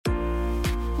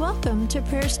Welcome to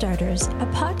Prayer Starters, a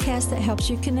podcast that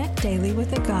helps you connect daily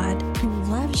with a God who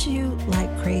loves you like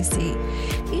crazy.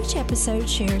 Each episode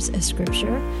shares a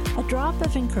scripture, a drop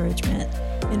of encouragement,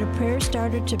 and a prayer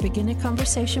starter to begin a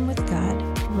conversation with God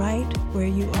right where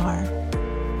you are.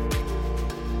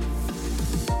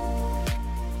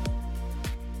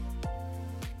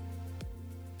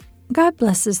 God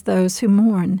blesses those who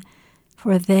mourn,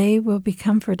 for they will be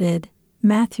comforted.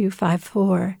 Matthew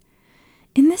 5:4.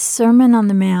 In this Sermon on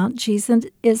the Mount, Jesus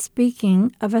is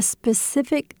speaking of a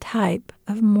specific type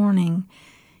of mourning.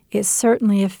 It's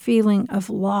certainly a feeling of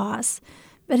loss,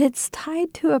 but it's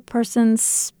tied to a person's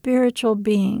spiritual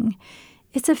being.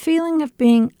 It's a feeling of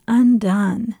being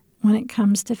undone when it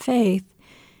comes to faith.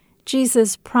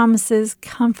 Jesus promises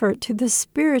comfort to the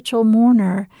spiritual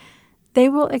mourner. They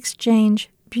will exchange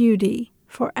beauty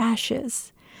for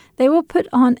ashes. They will put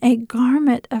on a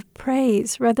garment of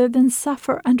praise rather than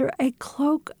suffer under a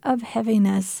cloak of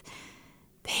heaviness.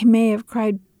 They may have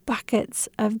cried buckets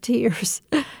of tears,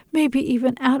 maybe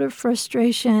even out of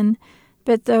frustration,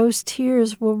 but those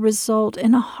tears will result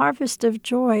in a harvest of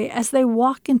joy as they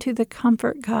walk into the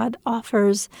comfort God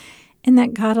offers and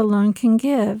that God alone can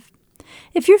give.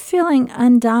 If you're feeling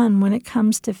undone when it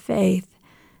comes to faith,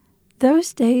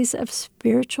 those days of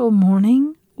spiritual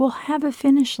mourning will have a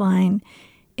finish line.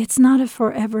 It's not a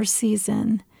forever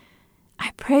season.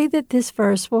 I pray that this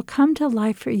verse will come to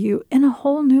life for you in a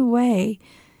whole new way.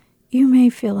 You may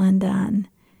feel undone,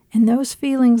 and those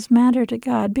feelings matter to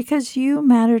God because you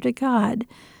matter to God.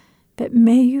 But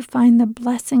may you find the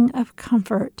blessing of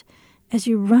comfort as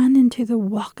you run into the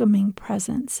welcoming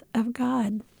presence of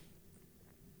God.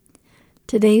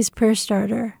 Today's prayer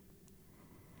starter.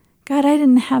 God, I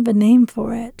didn't have a name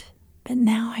for it, but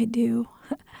now I do.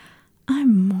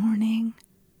 I'm mourning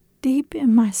deep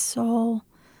in my soul,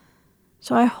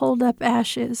 so I hold up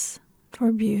ashes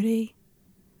for beauty.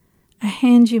 I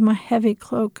hand you my heavy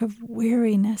cloak of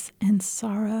weariness and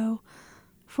sorrow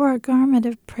for a garment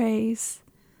of praise.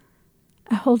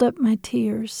 I hold up my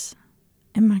tears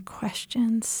and my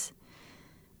questions,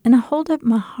 and I hold up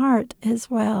my heart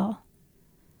as well.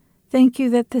 Thank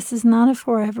you that this is not a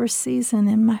forever season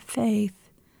in my faith,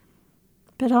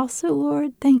 but also,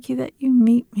 Lord, thank you that you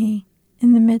meet me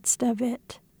in the midst of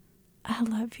it. I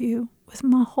love you with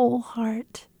my whole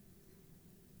heart.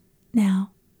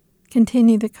 Now,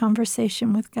 continue the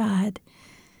conversation with God.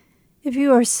 If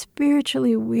you are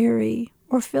spiritually weary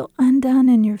or feel undone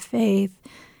in your faith,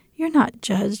 you're not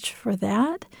judged for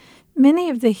that. Many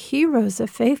of the heroes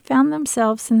of faith found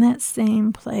themselves in that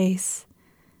same place.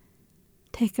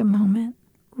 Take a moment,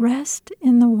 rest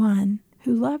in the one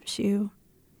who loves you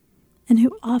and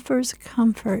who offers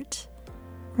comfort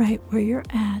right where you're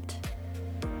at.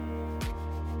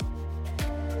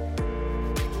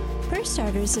 Prayer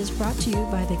Starters is brought to you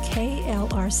by the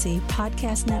KLRC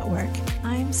Podcast Network.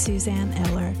 I'm Suzanne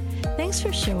Eller. Thanks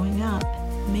for showing up.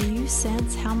 May you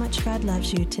sense how much God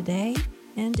loves you today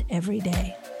and every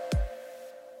day.